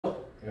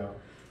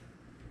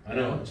I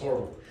know, it's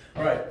horrible.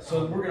 All right,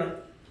 so we're gonna,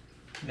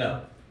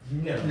 no.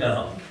 No.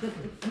 No.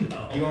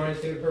 You want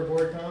to do it for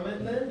board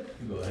comment then?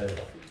 You go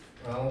ahead.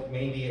 Well,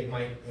 maybe it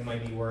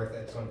might be worth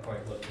at some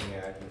point looking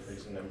at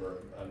increasing the number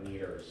of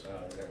meters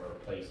that we're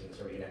replacing,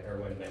 so we can have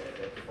everyone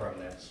benefit from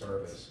that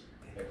service.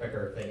 A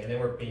quicker thing, and then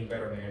we're being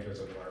better managers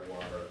of our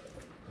water.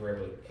 We're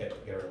able to get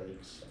our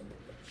leaks.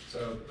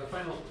 So the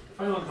final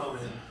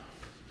comment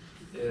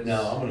is.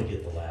 No, I'm gonna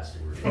get the last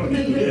word.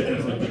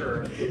 I'm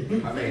sure.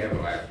 I may have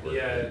a last word.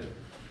 Yeah,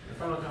 the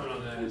final comment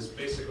on that is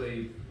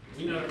basically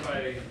we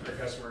notify our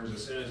customers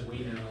as soon as we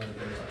know that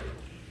there's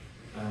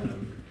a leak.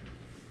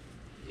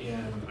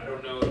 And I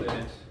don't know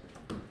that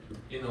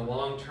in the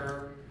long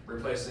term,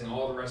 replacing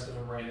all the rest of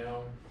them right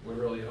now would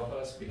really help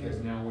us, because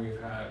now we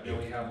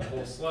have a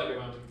whole slug of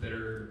them that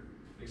are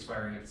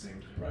expiring at the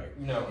same time. Right.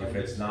 No, If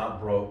it's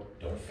not broke,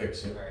 don't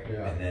fix it. Right.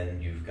 Yeah. And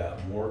then you've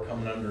got more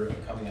coming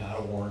out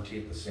of warranty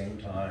at the same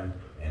time,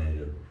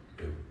 and it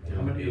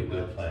would be a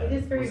good plan. It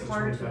is very What's the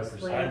hard to 25%?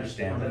 explain. I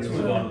understand. Let's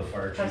move on to the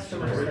fire chief.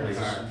 Customer Sorry.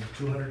 service.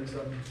 200 and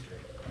something?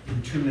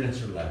 In 2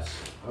 minutes or less.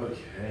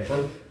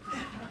 Okay.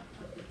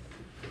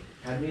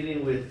 Had a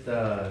meeting with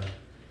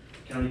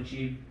County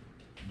Chief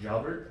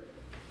Jalbert,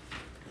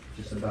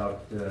 just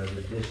about the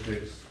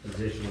district's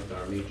position with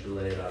our mutual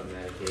aid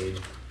automatic aid.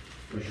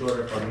 We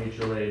shored up our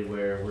mutual aid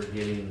where we're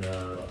getting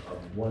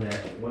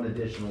one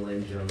additional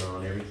engine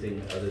on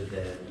everything other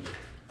than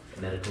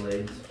medical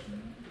aids,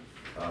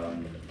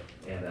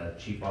 and a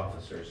chief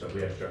officer. So if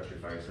we have structured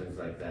fires, things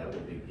like that, we'll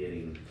be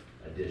getting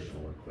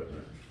additional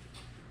equipment.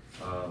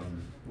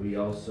 We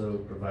also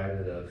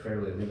provided a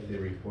fairly lengthy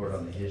report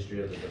on the history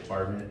of the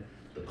department,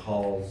 the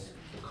calls,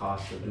 the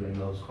cost of doing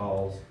those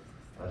calls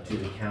to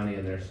the county,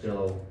 and they're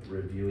still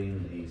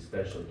reviewing the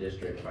special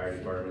district fire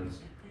departments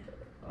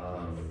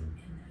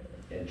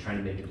and trying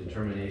to make a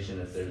determination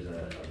if there's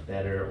a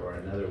better or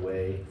another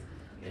way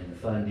in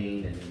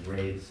funding and in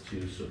rates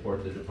to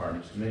support the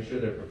departments, to make sure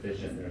they're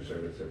proficient in their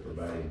service they're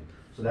providing.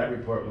 So that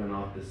report went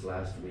off this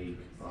last week,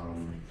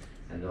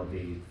 and there'll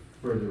be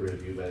further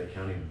review by the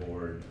county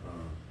board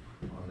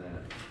on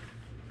that.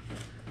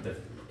 If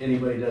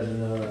anybody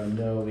doesn't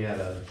know, we had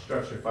a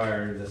structure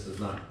fire. This is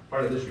not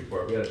part of this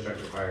report. We had a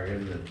structure fire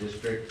in the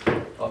district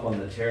up on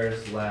the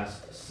terrace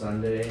last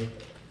Sunday,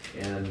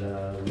 and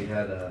we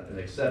had an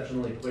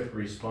exceptionally quick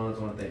response.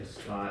 I want to thank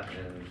Scott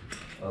and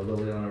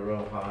Liliana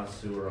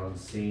Rojas, who were on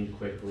scene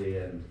quickly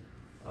and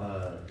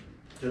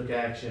took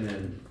action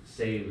and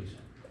saved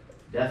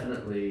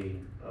definitely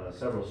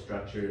several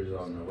structures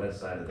on the west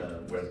side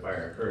of where the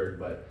fire occurred,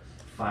 but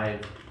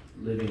 5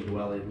 living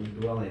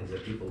dwellings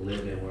that people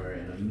live in were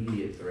an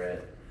immediate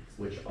threat,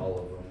 which all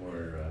of them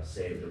were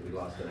saved. We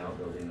lost an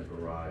outbuilding, a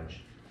garage,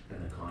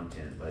 and the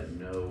content, but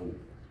no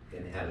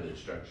inhabited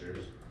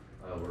structures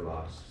were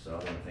lost. So I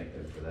want to thank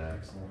them for that.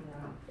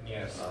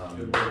 Yes.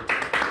 Good work.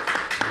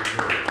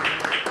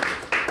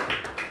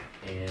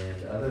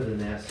 And other than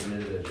that,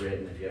 submit it as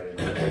written if you have any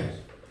questions.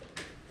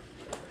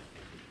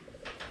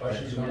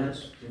 Questions,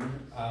 comments?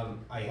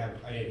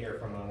 I did hear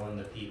from one of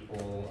the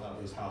people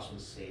whose house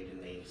was saved,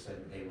 and they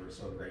said they were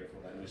so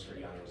grateful that Mr.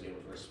 Young was able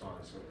to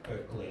respond so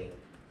quickly,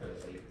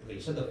 because they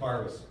said the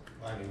fire was,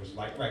 it was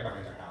like right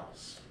behind their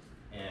house,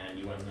 and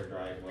you went in their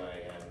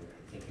driveway, and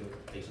I think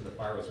they said the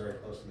fire was very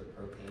close to the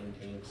propane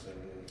tanks, and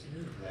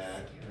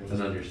that It's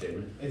an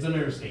understatement. It's an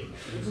understatement.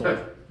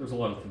 There's a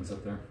lot of things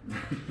up there.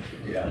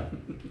 Yeah.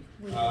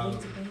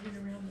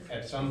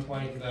 At some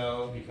point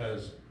though,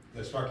 because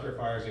the structure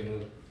fires, they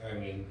move,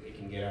 it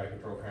can get out of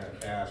control kind of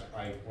fast.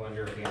 I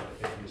wonder if we have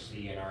a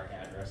deficiency in our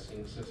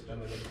addressing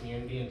system in the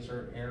community in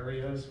certain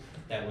areas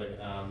that would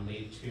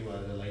lead to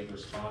a delayed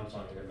response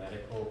on either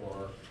medical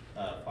or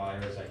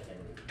fires that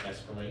can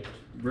escalate.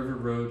 River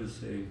Road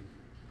is a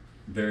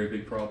very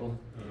big problem,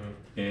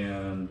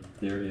 and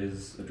there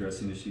is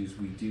addressing issues.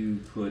 We do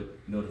put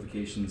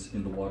notifications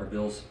in the water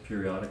bills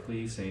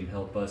periodically saying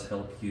help us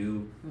help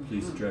you,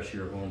 please address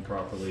your home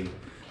properly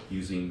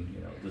using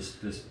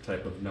this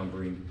type of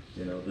numbering,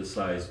 this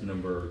size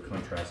number,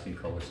 contrasting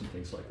colors and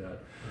things like that.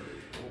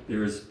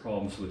 There is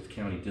problems with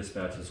county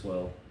dispatch as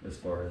well as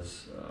far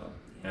as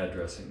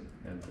addressing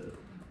and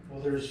Well,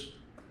 there's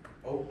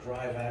Oak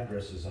Drive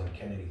addresses on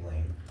Kennedy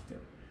Lane. Yep.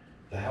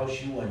 The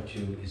house you went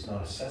to is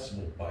not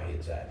accessible by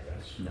its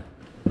address.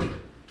 no.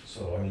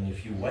 So,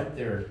 if you went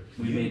there,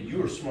 We you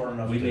were smart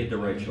enough. we made the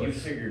right You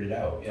choice. figured it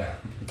out, yeah.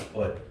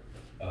 But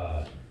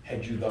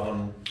had you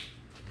gone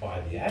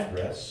by the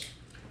address,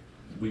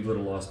 We would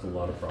have lost a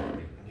lot of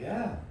property.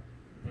 yeah.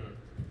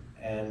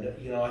 And,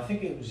 I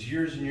think it was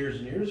years and years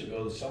and years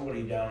ago that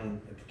somebody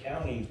down at the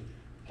county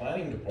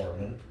planning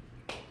department,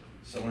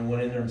 someone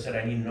went in there and said,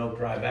 I need an Oak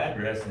Drive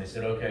address, and they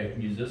said, okay,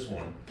 use this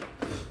one,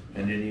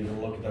 and didn't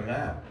even look at the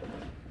map.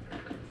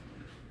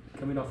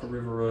 Coming off of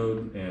River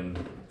Road and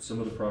some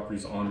of the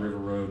properties on River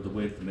Road, the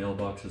way that the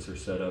mailboxes are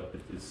set up,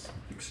 it's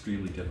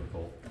extremely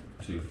difficult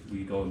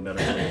we go in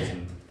medical areas,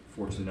 and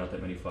fortunately not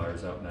that many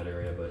fires out in that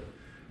area, but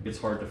it's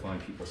hard to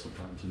find people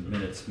sometimes, and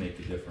minutes make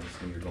a difference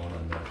when you're going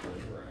on that way.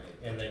 Right.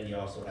 And then you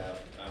also have,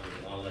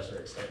 on a lesser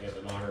extent, you have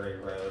the Monterey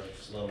Road,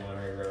 slow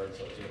Monterey Road,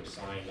 so it's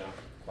signed not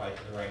quite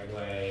the right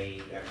way.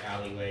 You have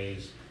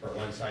alleyways, where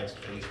one side's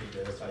K Street,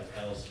 the other side's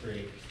L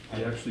Street.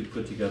 We actually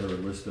put together a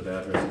list of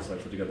addresses. I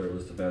put together a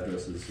list of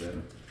addresses,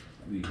 and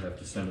we have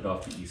to send it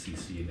off to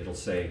ECC, and it'll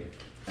say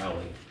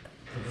alley.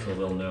 So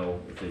they'll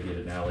know if they get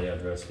an alley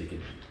address, they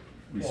can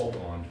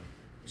respond.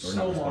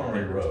 Slow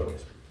Monterey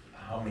Road,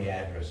 how many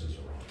addresses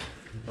are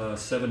on?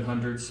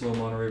 700 Slow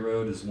Monterey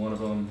Road is one of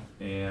them,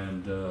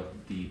 and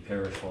the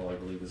Parish Hall, I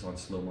believe, is on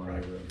Slow Monterey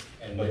Right. Road.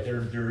 And But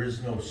there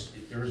is no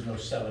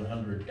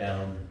 700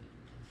 down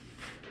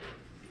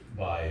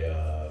by,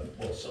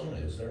 well, Sona,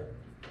 is there?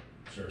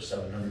 Is there a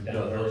 700 down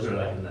No, there those as are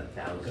like well? in the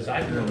thousands. Because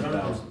I can They're in the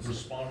remember thousands.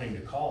 responding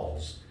to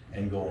calls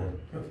and going,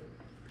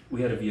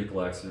 We had a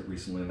vehicle accident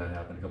recently, and that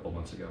happened a couple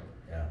months ago.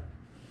 yeah.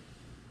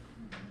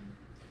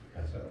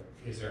 so,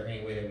 is there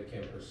any way that we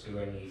can pursue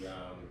any,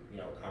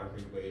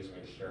 concrete ways of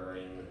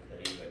ensuring that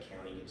either the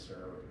county gets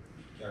served,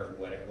 or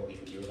what we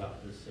can do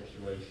about this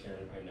situation?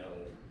 I know,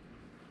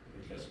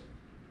 it's just,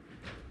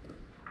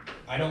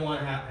 I don't want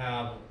to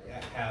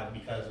have,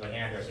 because of an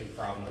addressing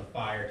problem, a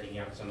fire taking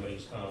out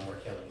somebody's home or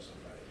killing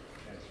somebody.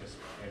 That's just,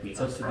 that'd be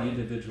It's up to the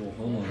individual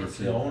homeowner It's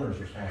the to owner's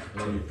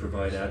responsibility.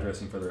 provide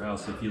addressing for their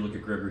house. If you look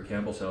at Gregory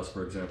Campbell's house,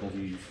 for example,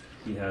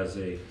 he has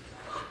a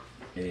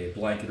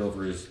blanket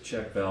over his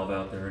check valve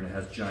out there, and it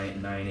has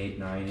giant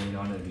 9898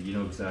 on it, and you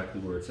know exactly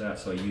where it's at.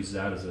 So I use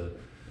that as a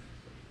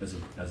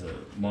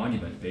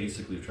monument,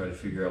 basically, to try to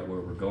figure out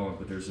where we're going.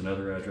 But there's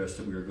another address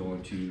that we were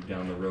going to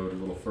down the road a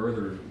little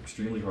further,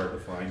 extremely hard to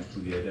find.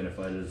 We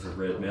identified it as a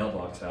red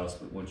mailbox house,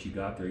 but once you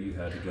got there, you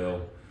had to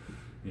go,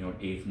 an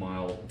 8th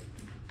mile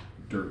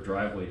dirt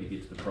driveway to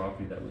get to the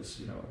property that was,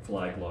 a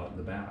flag lot in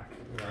the back,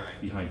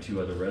 Right. behind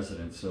 2 other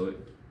residents. So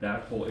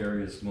that whole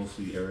area is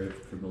mostly area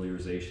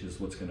familiarization is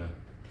what's gonna,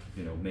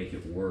 make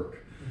it work.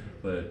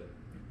 But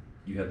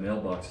you have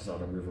mailboxes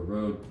out on River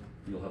Road,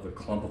 you'll have a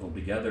clump of them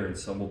together, and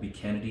some will be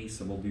Kennedy,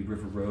 some will be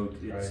River Road,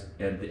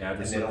 and the And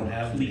addresses they are don't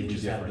have, they completely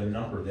just have the different.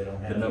 number, they don't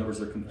have. The numbers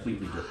are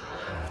completely different.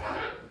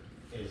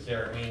 Is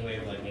there any way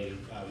of like maybe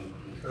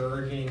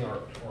encouraging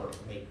or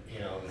make,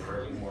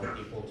 encouraging more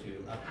people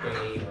to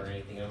update or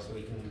anything else that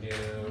we can do?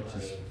 I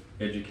Just mean,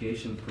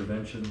 education,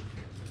 prevention,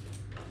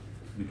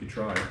 we could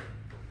try.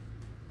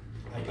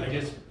 I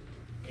just,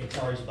 it's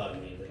always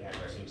bugged me, the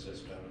addressing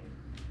system.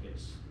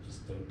 It's just,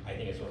 I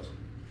think it's what's,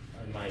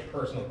 in my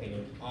personal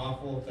opinion,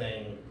 awful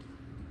thing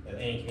that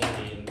any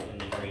community in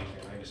the region,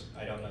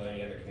 I don't know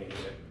any other community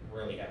that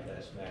really have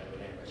this bad of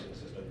an addressing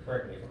system.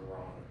 Correct me if I'm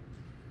wrong.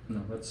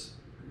 No,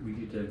 we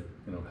need to,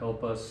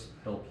 help us,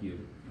 help you.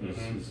 Is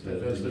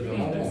That's the main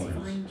goal. point.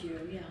 Find you,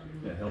 yeah.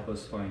 Yeah, help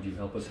us find you,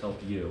 help us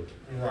help you.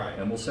 Right.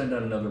 And we'll send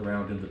out another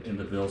round in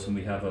the bills when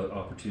we have an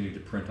opportunity to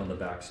print on the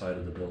back side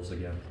of the bills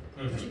again.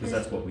 Mhm. Because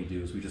that's what we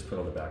do, is we just put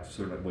on the back,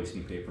 so we're not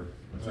wasting paper.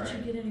 Did Right.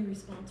 you get any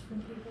response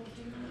from people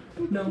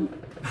from that? No.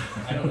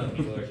 I don't know if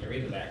people actually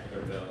read the back of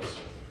their bills.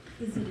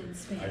 Is it in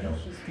Spanish? I don't. as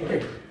well?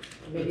 Okay,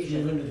 let's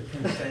move into the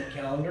consent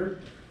calendar.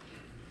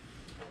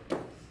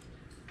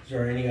 Is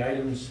there any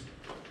items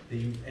that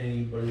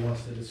anybody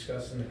wants to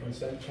discuss in the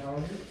consent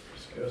calendar?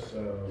 Discuss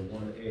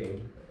 1A,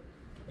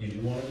 You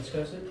do want to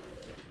discuss it?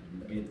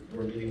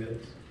 board meeting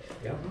minutes.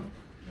 Yeah.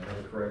 I have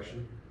a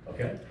correction.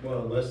 Okay.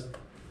 Well, unless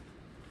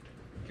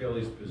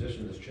Kelly's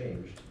position has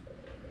changed.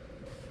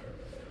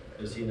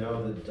 Is he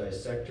now the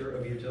dissector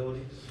of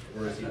utilities,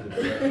 or is he the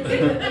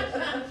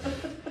director?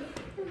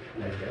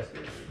 I guess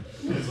it.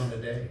 Depends on the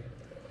day.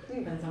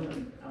 Depends on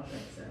the, I'll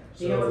think so.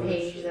 Do you know what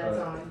page that's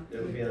on?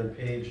 It would be on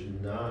page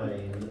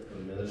 9 of the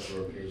minutes,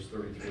 or page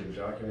 33 of the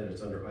document.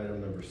 It's under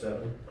item number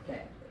 7,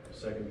 Okay,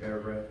 second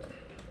paragraph.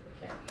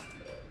 okay.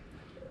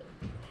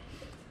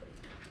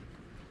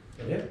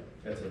 Yeah.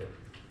 That's it.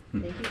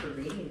 Thank you for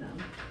reading them.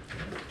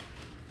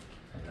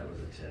 That was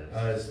a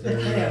test.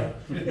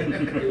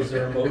 Is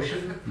there a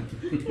motion?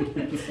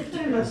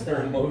 Is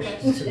there a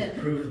motion to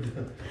approve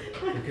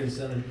the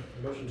consent?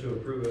 Motion to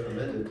approve it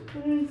amended.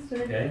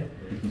 Okay,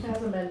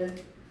 As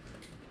amended.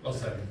 I'll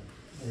second.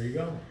 There you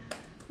go.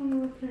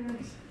 Oh,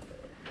 parents.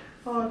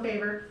 All in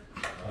favor?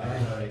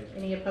 Aye.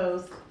 Any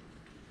opposed?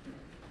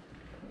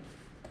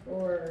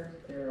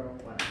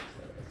 401.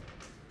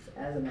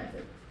 As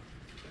amended.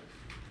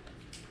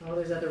 Oh,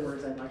 there's other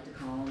words I'd like to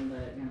call them,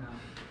 but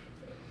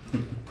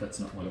That's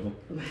not one of them.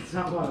 that's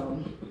not one of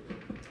them.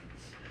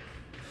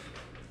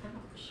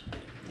 Ouch.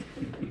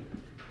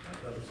 I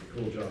thought it was a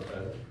cool job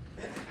title.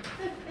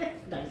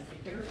 Nice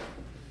picture.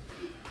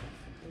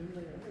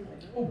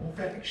 Oh, both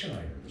action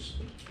items.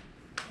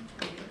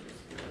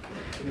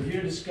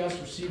 Review, discuss,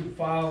 receive, and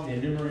file the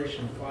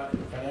enumeration of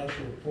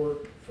financial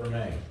report for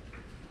May.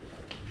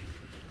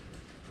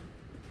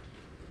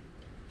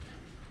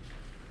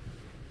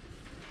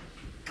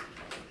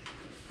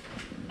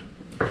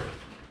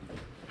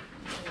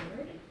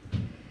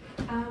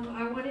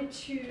 I wanted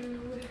to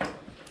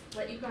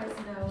let you guys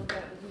know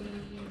that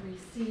we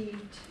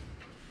received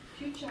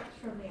 2 checks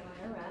from the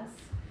IRS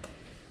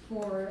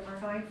for our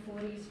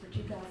 940s for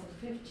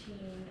 2015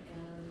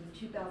 and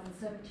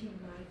 2017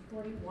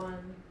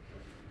 941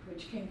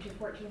 which came to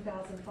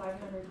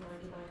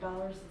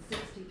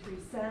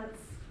 $14,599.63.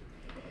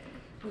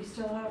 We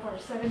still have our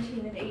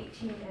 17 and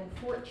 18 and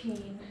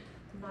 14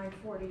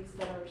 940s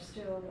that are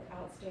still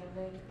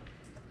outstanding.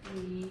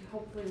 We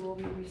hopefully will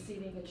be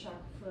receiving a check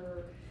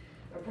for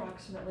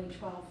approximately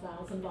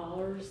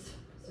 $12,000 as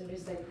soon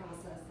as they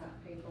process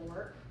that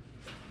paperwork.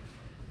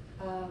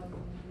 I am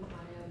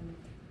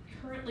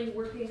currently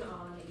working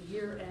on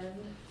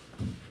year-end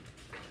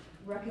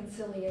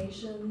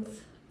reconciliations,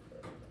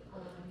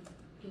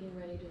 getting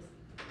ready to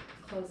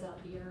close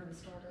out the year and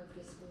start our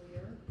fiscal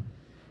year.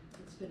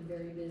 It's been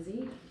very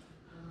busy.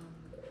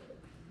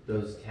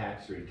 Those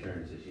tax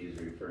returns that she's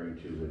referring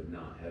to would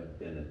not have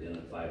been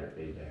identified or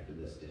paid back to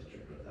this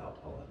district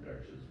without Paula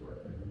Darsh's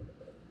work.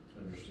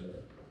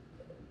 Understood.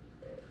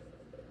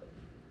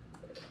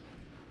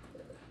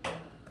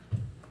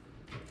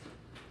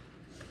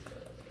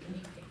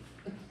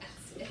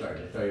 Sorry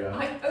to throw you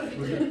off. I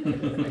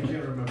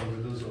can't remember,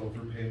 were those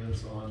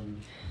overpayments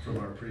from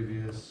our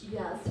previous?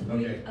 Yes,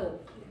 Okay.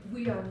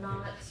 we are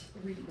not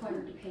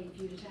required to pay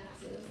FUTA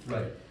taxes.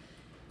 Right,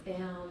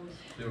 And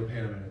they were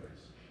paying them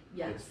anyways.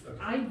 yes, Okay.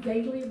 I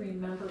vaguely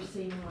remember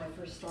seeing when I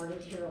first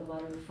started here a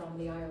letter from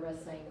the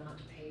IRS saying not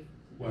to pay.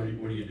 What are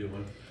you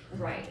doing?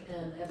 Right,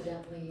 and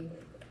evidently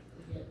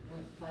it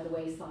went by the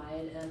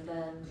wayside, and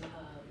then,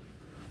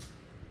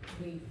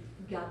 we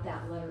got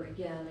that letter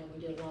again, and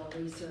we did a lot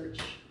of research,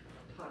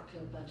 talked to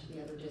a bunch of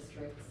the other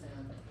districts,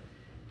 and,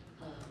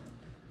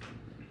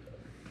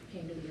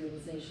 came to the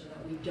realization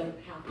that we don't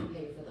have to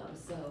pay for them,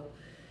 so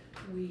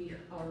we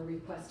are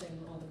requesting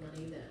all the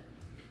money that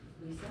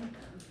we sent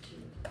them to.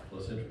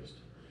 Plus interest.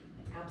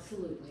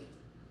 Absolutely.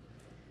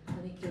 I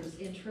think there's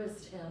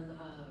interest and,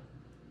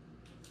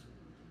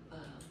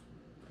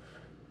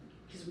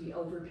 because we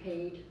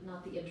overpaid,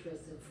 not the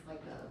interest, it's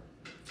like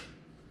I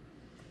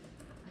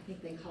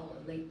think they call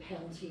it late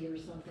penalty or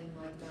something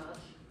like that.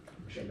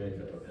 We should make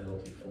up a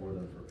penalty for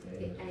them for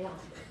paying. Yeah,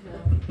 no.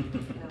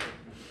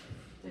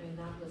 I mean,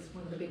 that was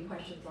one of the big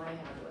questions I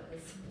had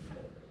was,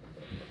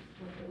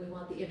 we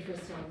want the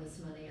interest on this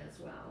money as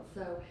well.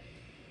 So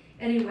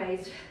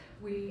anyways,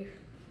 we're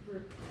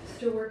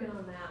still working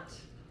on that.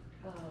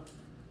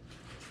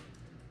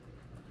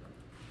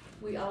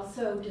 We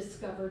also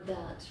discovered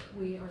that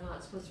we are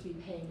not supposed to be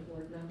paying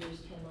board members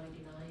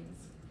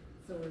 1099s.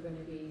 So we're going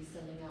to be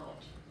sending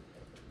out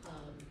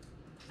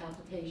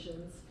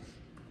applications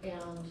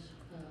and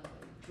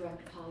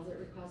direct deposit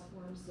request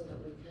forms so that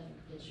we can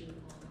issue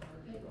on our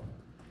payroll.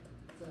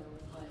 So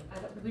I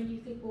don't, when do you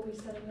think we'll be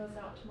sending those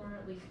out tomorrow,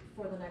 at least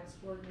for the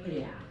next board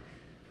meeting? Yeah.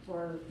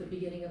 For the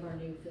beginning of our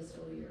new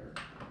fiscal year?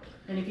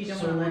 And if you don't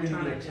So want we're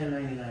gonna electronic. get a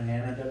 1099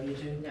 and a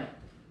W-2? No,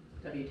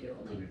 W-2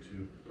 only.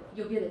 W-2.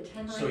 You'll get a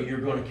 1099. So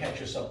you're gonna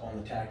catch us up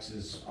on the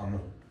taxes on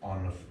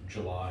the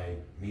July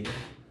meeting?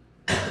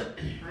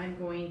 I'm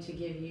going to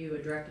give you a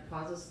direct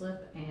deposit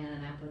slip and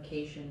an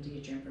application to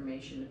get your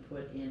information to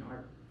put in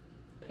our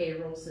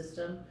payroll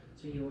system,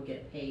 so you will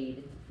get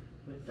paid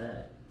with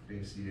the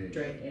ACH.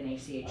 direct, an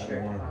ACH I don't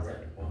direct want a deposit.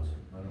 direct deposit.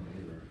 I don't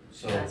either.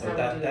 So, That's but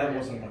how we do that it.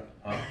 wasn't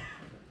my,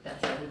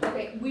 That's how we do it.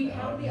 Okay, we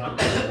have the not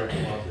option. direct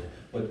deposit,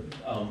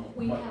 but,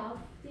 We have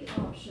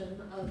the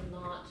option of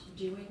not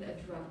doing a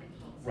direct deposit.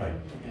 Right.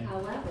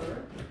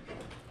 However,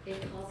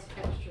 it costs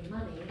extra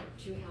money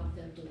to have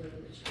them deliver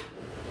the check.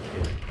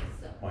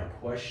 So, my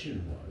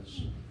question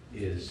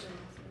is,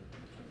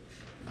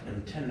 in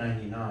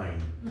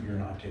 1099, you're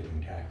not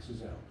taking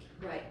taxes out.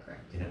 right,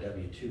 Correct. In a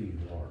W-2, you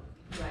are.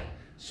 right.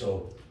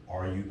 So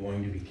are you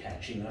going to be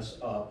catching us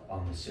up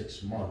on the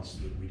 6 months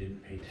that we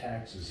didn't pay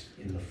taxes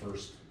in the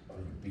first or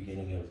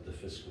beginning of the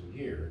fiscal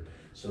year,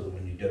 so that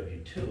when you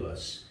W-2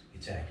 us,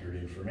 it's accurate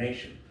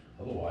information?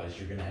 Otherwise,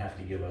 you're gonna have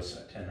to give us a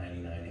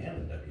 1099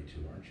 and a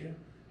W-2, aren't you?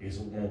 Because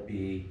it won't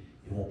be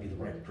the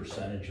right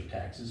percentage of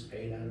taxes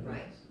paid out of it?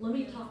 Right. Let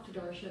me talk to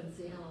Darsha and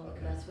see how the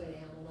Okay. best way to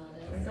handle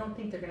that I is. don't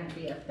think they're gonna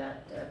be up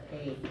that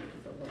paid,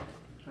 but we'll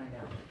find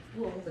out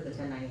Well, for the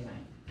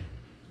 1099.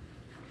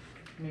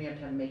 I mean, you have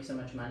to make so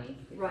much money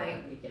before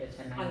Right. you get a I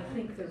 1099.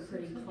 think they're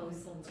pretty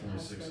close on the Only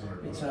cost.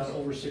 $600. It's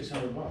over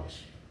 $600.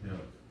 Yeah.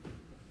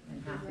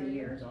 And half the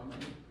year is only.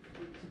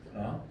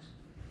 Huh?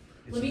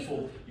 It's Let a me-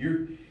 full,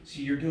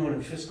 you're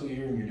doing fiscal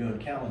year and you're doing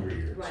calendar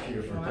year. It's Right. two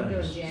different Well, I'm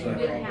doing things. So January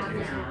did that half and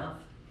complicates it. half.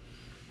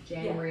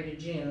 January to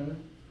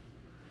June,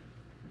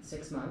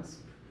 6 months,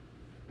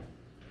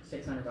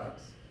 $600.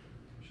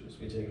 Should this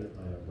be taken up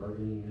by a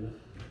bargaining unit?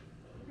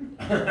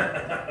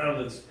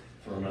 That's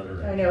for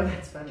another. I know,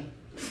 that's funny.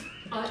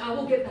 I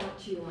will get back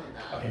to you on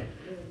that. Okay.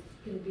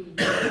 It's gonna be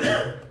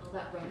all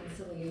that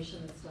reconciliation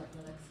and stuff in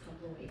the next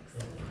couple of weeks.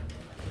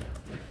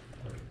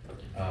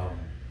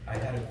 I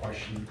had a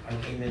question. I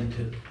came in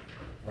to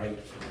write,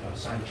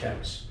 sign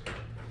checks,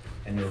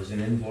 and there was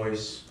an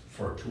invoice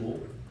for a tool,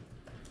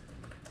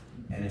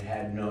 and it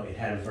had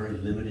a very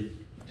limited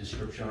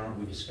description on it.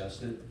 We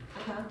discussed it,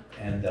 Uh-huh.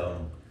 and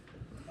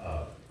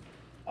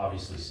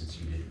obviously, since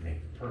you didn't make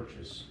the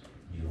purchase,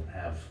 you don't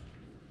have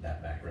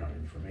that background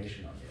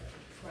information on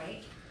it.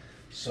 Right?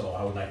 So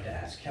I would like to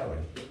ask Kelly,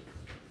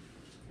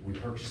 we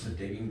purchased a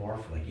digging bar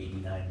for like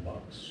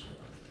 $89.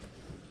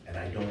 And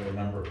I don't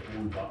remember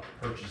who we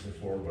purchased it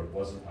for, but it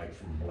wasn't like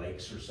from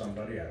Blake's or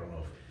somebody, I don't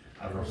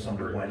know if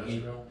somebody Burt went in.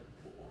 Industrial.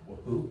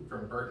 Who?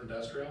 From Burt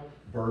Industrial?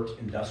 Burt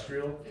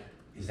Industrial? Yeah.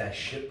 Is that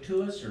shipped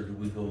to us, or do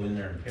we go in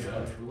there and pick it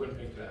up? We wouldn't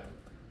pick that.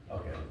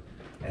 Okay,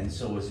 and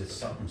so is it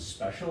something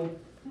special?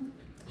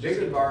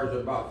 Digging bars are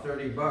about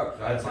 $30.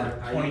 I That's like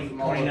use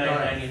them all the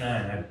time.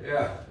 $29.99.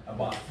 Yeah, I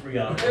bought 3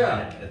 on it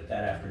Yeah.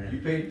 that afternoon.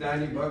 you paid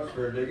 $90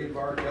 for a digging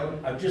bar, Kelly?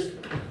 I'm just,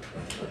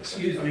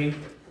 excuse me,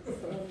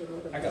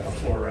 I got the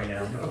floor right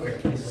now.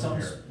 Is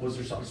something, was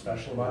there something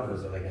special about it?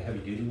 Was it like a heavy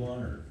duty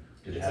one, or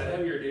did it It's a have?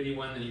 heavier duty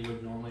one than you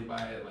would normally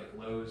buy at like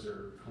Lowe's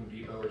or Home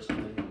Depot or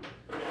something.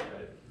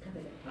 But,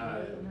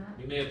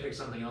 we may have picked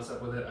something else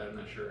up with it, I'm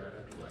not sure, I'd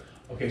have to look.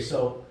 Okay,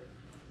 so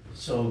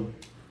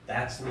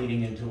that's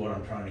leading into what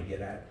I'm trying to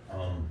get at.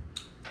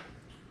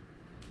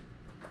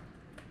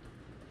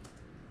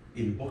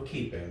 In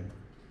bookkeeping,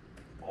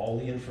 all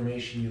the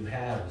information you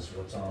have is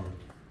what's on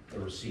the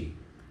receipt.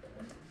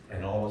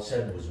 And all it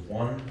said was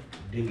one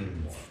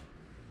digging bar.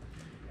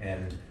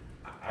 And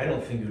I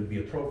don't think it would be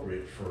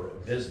appropriate for a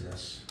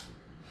business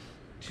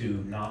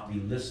to not be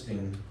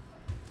listing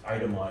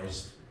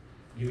itemized,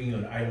 giving you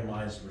an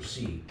itemized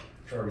receipt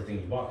for everything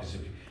you bought. Because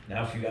if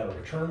you gotta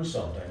return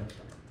something,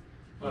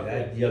 Well,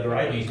 the other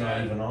item's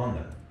not even on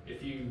there.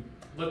 If you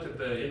looked at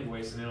the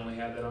invoice and it only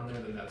had that on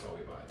there, then that's all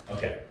we bought.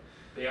 Okay,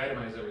 They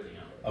itemize everything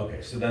out.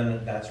 okay, so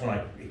then that's when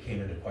it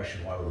came into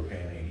question why we were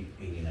paying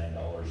 $89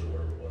 or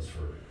whatever it was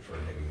for a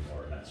digging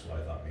bar, and that's why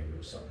I thought maybe it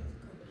was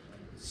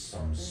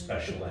some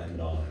special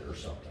end on it or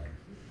something.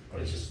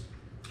 But it's just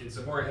It's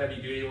a more heavy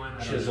duty one. I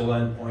don't chisel know.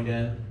 end, point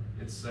end,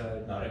 It's,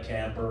 not a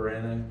tamper or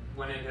anything?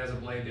 one end has a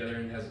blade, the other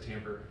end has a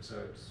tamper, so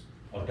it's,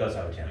 Oh, it does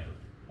have a tamper.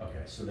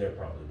 Okay, so they're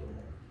probably a little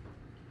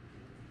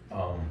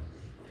more.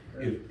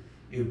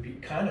 It would be,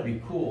 kind of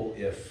be cool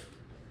if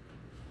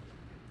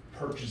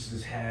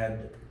purchases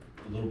had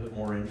a little bit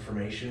more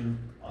information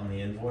on the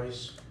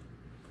invoice.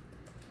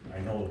 I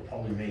know it would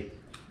probably make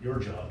your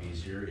job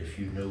easier if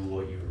you knew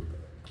what you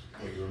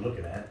were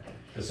looking at.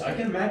 Because I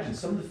can imagine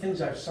some of the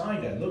things I've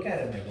signed, I look at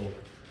it and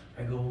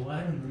I go, well,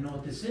 I don't even know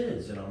what this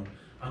is, and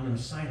I'm gonna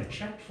sign a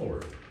check for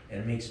it. And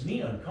it makes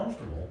me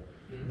uncomfortable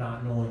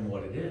not knowing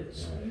what it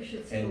is. You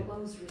should see And- the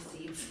Lowe's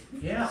receipts.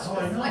 Yeah, oh,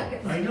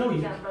 I know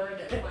you.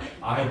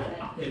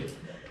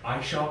 I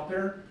shop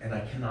there and I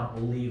cannot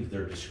believe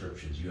their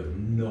descriptions. You have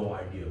no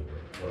idea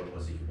what it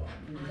was that you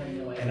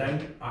bought.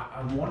 And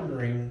I'm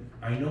wondering,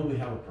 I know we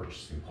have a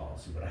purchasing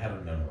policy, but I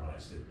haven't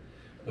memorized it.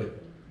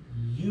 But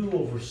you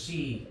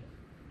oversee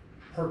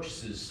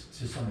purchases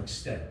to some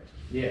extent.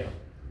 Yeah,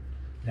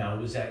 Now,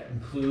 does that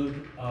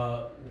include,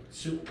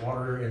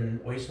 water and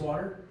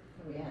wastewater?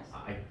 Oh, yes.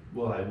 I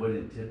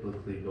wouldn't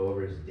typically go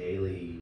over his daily